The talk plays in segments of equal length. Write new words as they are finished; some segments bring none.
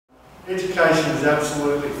education is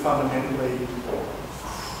absolutely fundamentally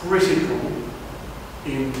critical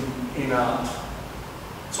in art.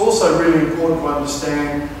 It's also really important to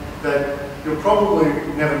understand that you'll probably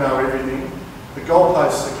never know everything. The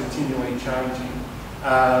goalposts are continually changing,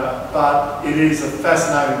 but it is a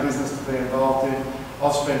fascinating business to be involved in.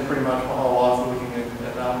 I've spent pretty much my whole life looking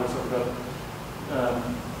at artworks. I've got a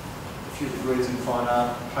few degrees in fine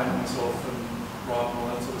art, painting myself and writing all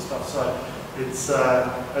that sort of stuff. So it's,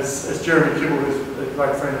 as Jeremy Kibble, who's a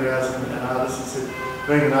great friend of ours and an artist, he said,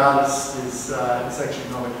 being an artist is actually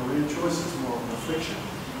not a career choice, it's more of an affliction.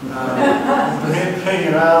 Being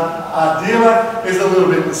an art dealer is a little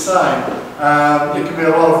bit the same. It can be a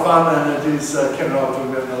lot of fun, and it is, Ken and I were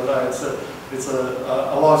talking about the other day, it's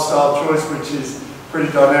a lifestyle choice which is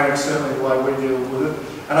pretty dynamic, certainly the way we deal with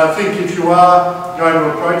it. And I think if you are going to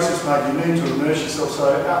approach this, mate, you need to immerse yourself. So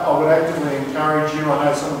I would actively encourage you, I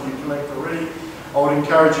know some of you collect already, I would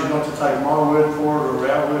encourage you not to take my word for it or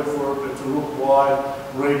our word for it, but to look wide,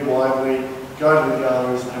 read widely, go to the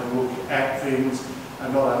galleries and have a look at things,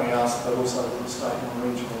 and not only us, but also the state and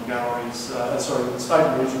regional galleries, the state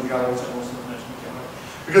and regional galleries and also the National Gallery.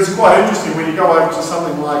 Because it's quite interesting when you go over to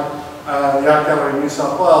something like the Art Gallery in New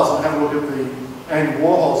South Wales and have a look at the Andy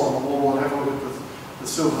Warhols on the wall and have a look at the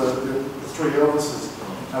three Elvises.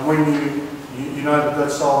 And when you know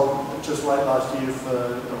that sold just late last year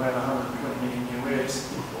for around 120 million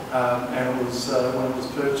US, and it was when it was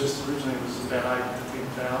purchased originally it was about 8 to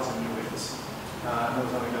 10,000 US, and it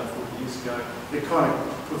was only about 40 years ago. It kind of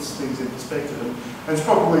puts things in perspective, and it's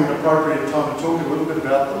probably an appropriate time to talk a little bit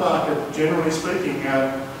about the market, generally speaking.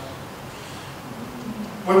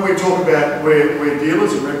 When we talk about we're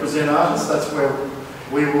dealers and represent artists, that's where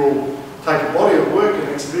we will take a body of work, an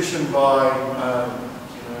exhibition by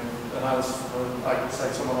an artist, I could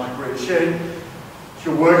say someone like Greg Shed.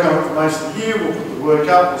 She'll work on it for most of the year, we'll put the work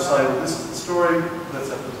up, we'll say, well, this is the story, let's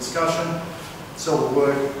have the discussion, sell the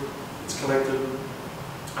work, it's collected,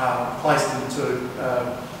 placed into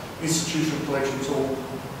institutional collections or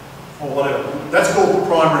whatever. That's called the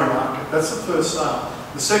primary market, that's the first sale.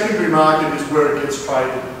 The secondary market is where it gets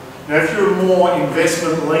traded. Now, if you're more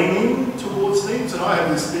investment leaning towards things, and I have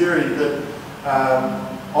this theory that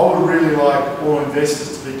I would really like all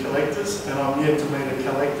investors to be collectors, and I'm yet to meet a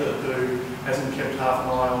collector who hasn't kept half an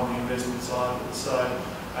eye on the investment side of it. So,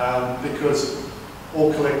 because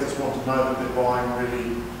all collectors want to know that they're buying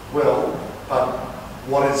really well, but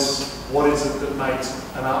what is it that makes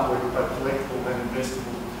an artwork both collectible and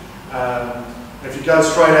investable? If you go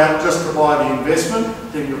straight out just to buy the investment,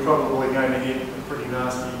 then you're probably going to hit a pretty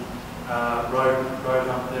nasty road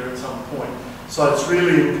up there at some point. So it's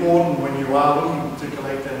really important when you are looking to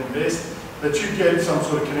collect and invest that you get some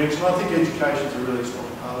sort of connection. I think education is a really strong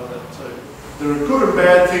part of that too. There are good and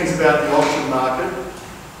bad things about the auction market.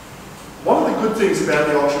 One of the good things about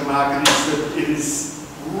the auction market is that it is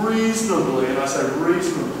reasonably, and I say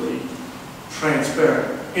reasonably,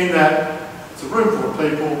 transparent in that it's a room full of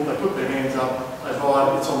people, they put their hands up, they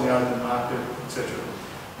buy it, it's on the open market, etc.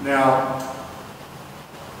 Now,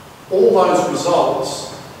 all those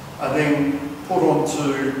results are then put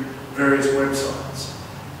onto various websites.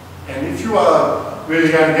 And if you are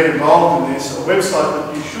really going to get involved in this, a website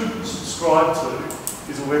that you should subscribe to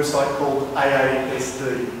is a website called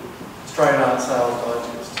AASD, Australian Art Sales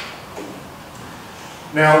Digest.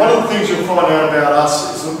 Now, one of the things you'll find out about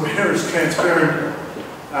us is that we're as transparent,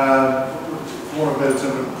 for want of a better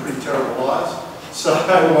term, we're pretty terrible liars. So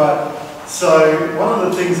one of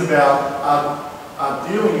the things about our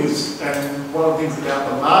dealing is, and one of the things about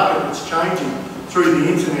the market that's changing through the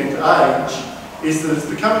internet age, is that it's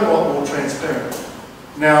becoming a lot more transparent.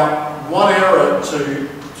 Now, one error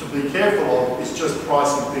to be careful of is just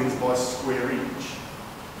pricing things by square inch.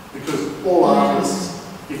 Because all artists,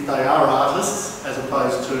 if they are artists, as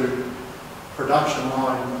opposed to production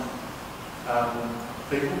line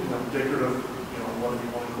people, like decorative, whatever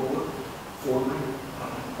you want to call it, ordinary,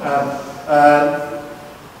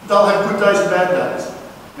 they'll have good days and bad days.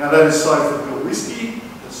 Now that is so for Bill Whiskey,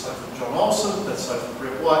 that's so for John Olsen, that's so for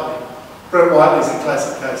Brett Whiteley. Brett Whiteley is a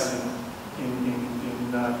classic case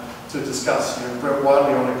to discuss. Brett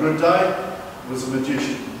Whiteley on a good day was a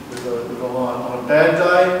magician with a line. On a bad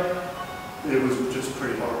day, it was just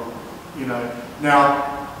pretty horrible.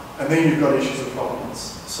 Now, and then you've got issues of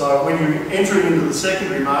provenance. So when you're entering into the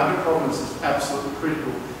secondary market, provenance is absolutely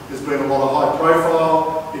critical. There's been a lot of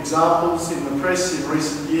high-profile examples in the press in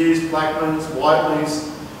recent years, Blackmans, Whiteleys,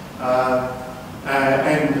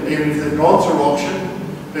 and even if they've gone through auction,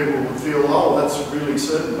 people would feel, oh, that's really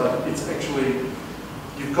certain, but it's actually,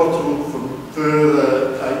 you've got to look for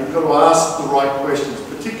further, you've got to ask the right questions,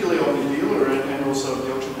 particularly on the dealer and also at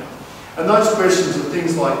the auction house. And those questions are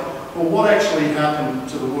things like, well, what actually happened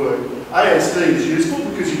to the work? ASD is useful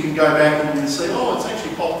because you can go back and you see, oh, it's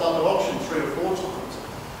actually popped up at auction 3 or 4 times.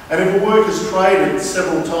 And if a work is traded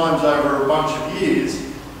several times over a bunch of years,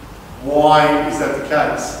 why is that the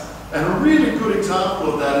case? And a really good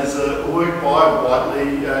example of that is a work by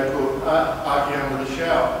Whiteley called Archie Under the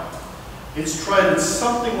Shower. It's traded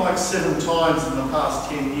something like 7 times in the past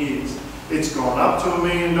 10 years. It's gone up to $1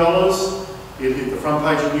 million. It hit the front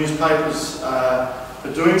page of newspapers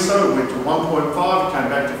for doing so. It went to 1.5, it came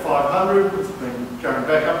back to 500, it's been going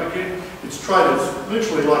back up again. It's traded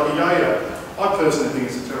literally like a yo-yo. I personally think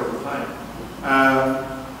it's a terrible pain.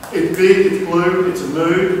 It's big, it's blue, it's a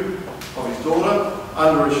nude of his daughter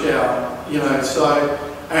under a shower, you know, so,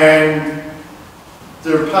 and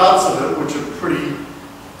there are parts of it which are pretty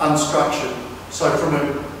unstructured. So from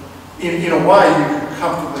in a way you could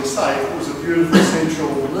comfortably say if it was a beautiful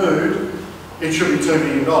sensual nude, it should be $2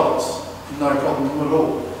 million, no problem at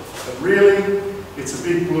all. But really, it's a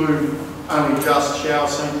big blue, only just shower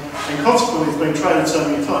scene, and consequently it's been traded so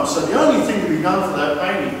many times. So the only thing to be done for that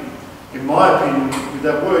painting, in my opinion, with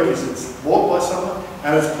that work is it's bought by someone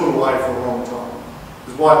and it's put away for a long time.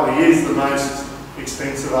 Because Whiteley is the most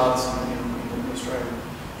expensive artist in Australian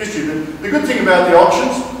history. But the good thing about the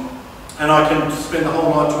auctions, and I can spend the whole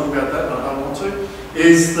night talking about that, and I don't want to,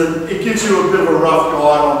 is that it gives you a bit of a rough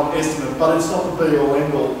guide on estimate, but it's not the be-all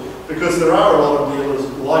end-all, because there are a lot of dealers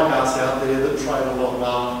like us out there that trade a lot of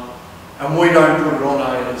art, and we don't put it on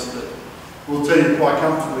ASD. We'll tell you quite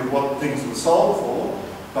comfortably what things were sold for,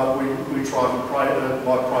 but we try to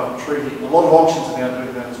by private treaty. A lot of auctions are now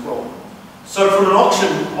doing that as well. So from an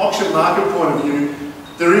auction market point of view,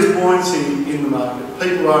 there is buoyancy in the market.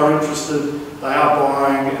 People are interested, they are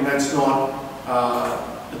buying, and that's not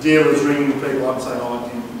the dealers ringing people up and saying, oh,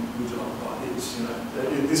 would you like to buy this? You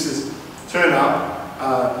know, this is turn up.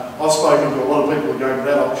 I've spoken to a lot of people who are going to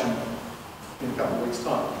that auction in a couple of weeks'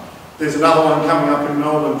 time. There's another one coming up in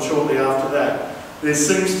Melbourne shortly after that. There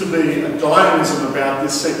seems to be a dynamism about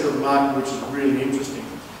this sector of the market which is really interesting.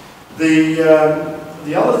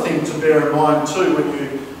 The other thing to bear in mind too when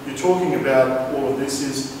you're talking about all of this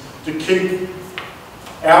is to keep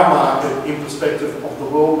our market in perspective of the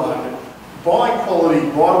world market. Buy quality,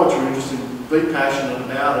 buy what you're interested in, be passionate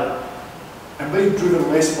about it, and be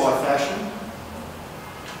driven less by fashion.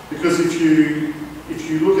 Because if you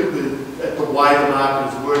look at the way the market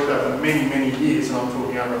has worked over many, many years, and I'm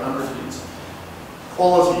talking over 100 years,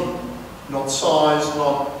 quality, not size,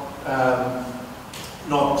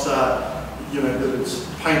 you know, that it's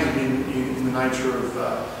painted in the nature of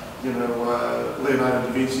Leonardo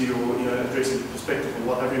da Vinci or addressing perspective or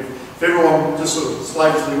what have you. If everyone just sort of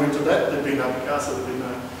slavishly went to that, there'd be no Picasso, there'd be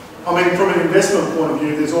no. I mean, from an investment point of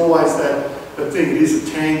view, there's always that thing. It is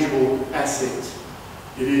a tangible asset.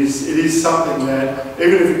 It is something that,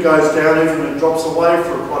 even if it goes down, even if it drops away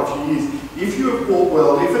for quite a few years, if you have bought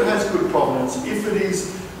well, if it has good provenance, if it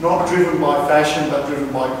is not driven by fashion but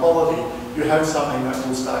driven by quality, you have something that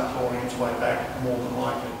will start clawing its way back more than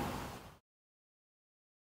likely.